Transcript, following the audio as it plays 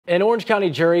An Orange County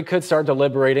jury could start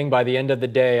deliberating by the end of the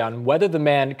day on whether the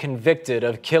man convicted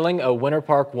of killing a Winter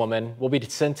Park woman will be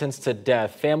sentenced to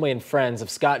death. Family and friends of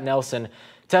Scott Nelson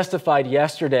testified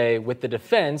yesterday, with the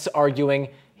defense arguing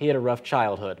he had a rough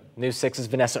childhood. News 6's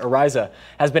Vanessa Ariza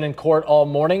has been in court all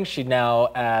morning. She's now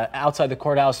outside the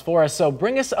courthouse for us. So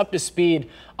bring us up to speed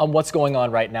on what's going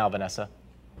on right now, Vanessa.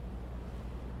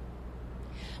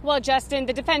 Well, Justin,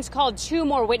 the defense called two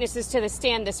more witnesses to the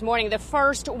stand this morning. The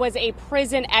first was a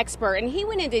prison expert, and he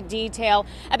went into detail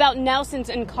about Nelson's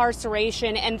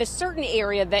incarceration and the certain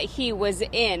area that he was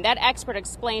in. That expert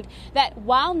explained that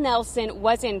while Nelson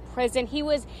was in prison, he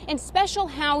was in special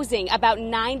housing about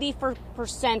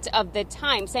 90% of the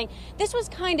time, saying this was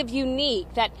kind of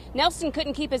unique, that Nelson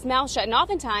couldn't keep his mouth shut, and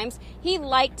oftentimes he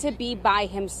liked to be by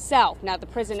himself. Now, the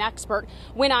prison expert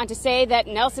went on to say that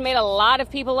Nelson made a lot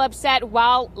of people upset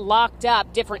while locked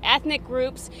up, different ethnic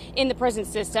groups in the prison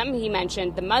system. He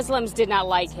mentioned the Muslims did not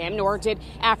like him, nor did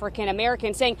African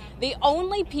Americans, saying the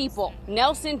only people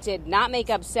Nelson did not make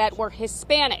upset were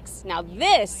Hispanics. Now,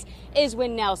 this is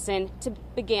when Nelson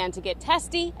began to get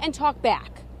testy and talk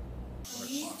back.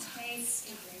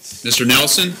 Mr.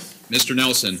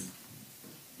 Nelson,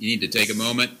 you need to take a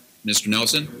moment. Mr.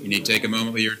 Nelson, you need to take a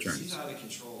moment with your attorneys.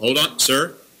 Hold on,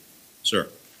 sir.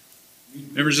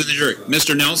 Members of the jury,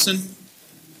 Mr. Nelson.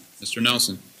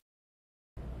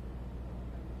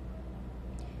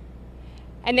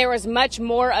 And there was much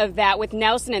more of that, with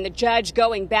Nelson and the judge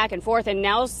going back and forth, and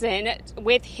Nelson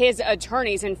with his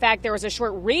attorneys. In fact, there was a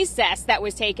short recess that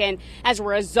was taken as a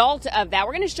result of that.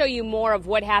 We're going to show you more of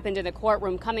what happened in the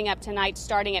courtroom coming up tonight,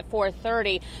 starting at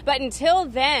 4:30. But until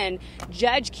then,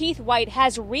 Judge Keith White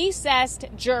has recessed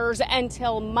jurors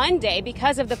until Monday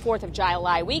because of the 4th of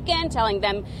July weekend, telling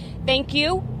them, thank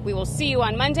you, we will see you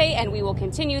on Monday, and we will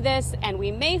continue this, and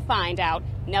we may find out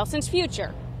Nelson's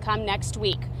future come next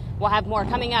week. We'll have more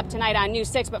coming up tonight on News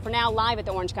 6, but for now, live at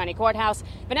the Orange County Courthouse,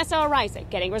 Vanessa Ariza,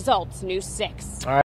 Getting Results, News 6. All right.